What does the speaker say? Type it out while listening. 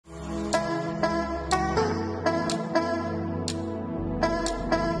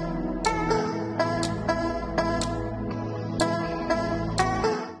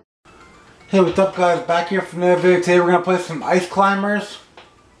Hey, what's up guys, back here for another video. Today we're going to play some Ice Climbers.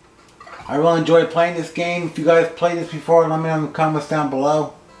 I really enjoy playing this game. If you guys played this before, let me know in the comments down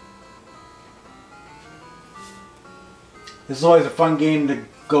below. This is always a fun game to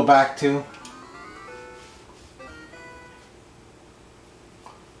go back to.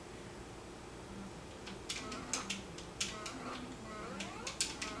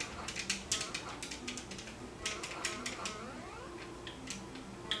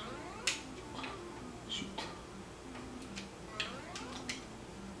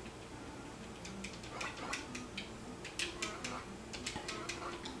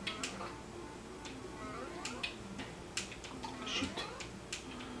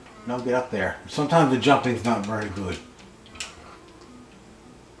 No, get up there. Sometimes the jumping's not very good.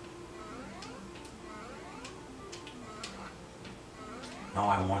 No,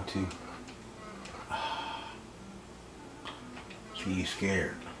 I want to. See, you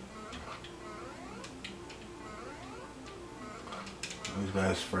scared. These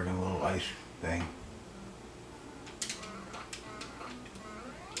guys friggin' little ice thing.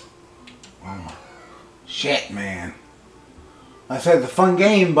 Oh my shit, man. I said it's a fun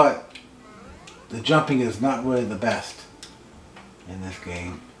game, but the jumping is not really the best in this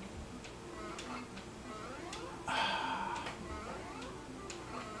game. So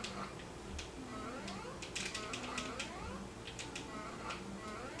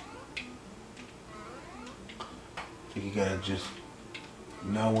you gotta just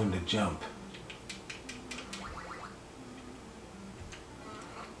know when to jump.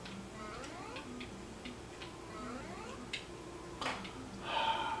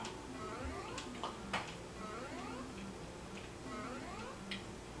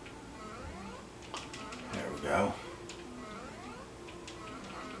 Go.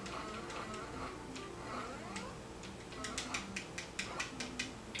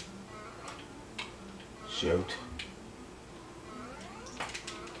 Shoot.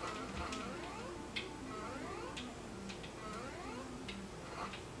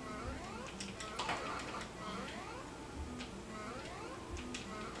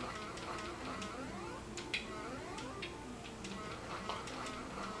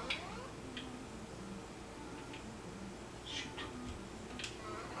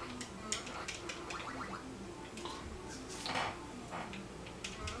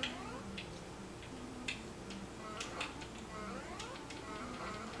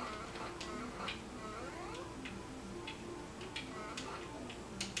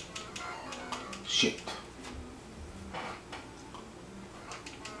 Shit.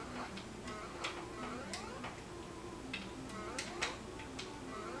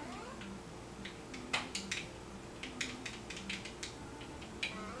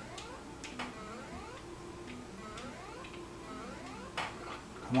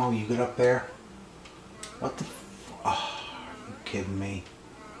 Come on, you get up there. What the f... Oh, are you kidding me?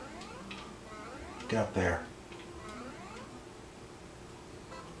 Get up there.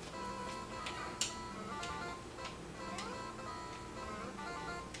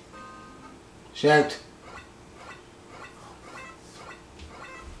 Shoot.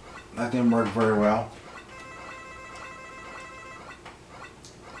 That didn't work very well.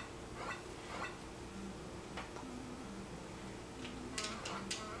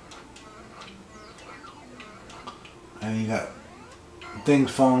 And you got things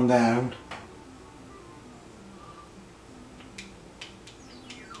falling down.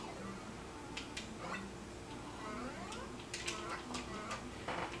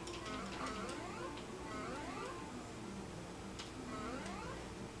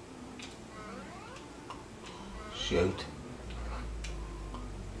 Shoot.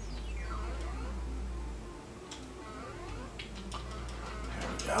 There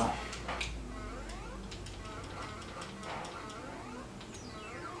we go.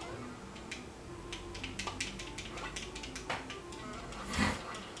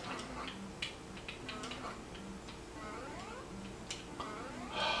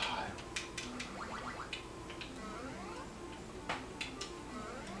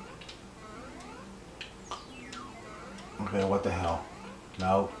 Okay, what the hell?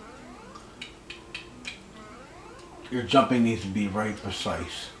 No. Your jumping needs to be very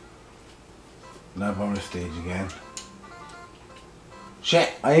precise. Not bonus stage again.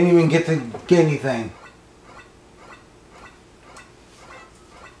 Shit, I didn't even get to get anything.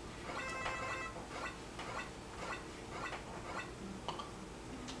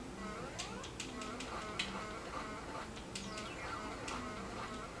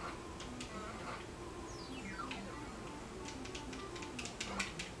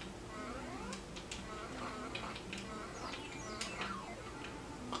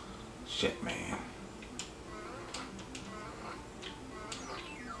 Shit, man.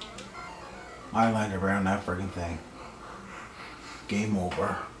 I landed around that friggin' thing. Game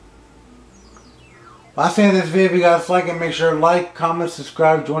over. Last thing in this video, if you guys like it, make sure to like, comment,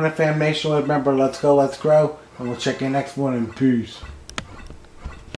 subscribe, join the Famnation. Remember, let's go, let's grow. And we'll check you next one. And peace.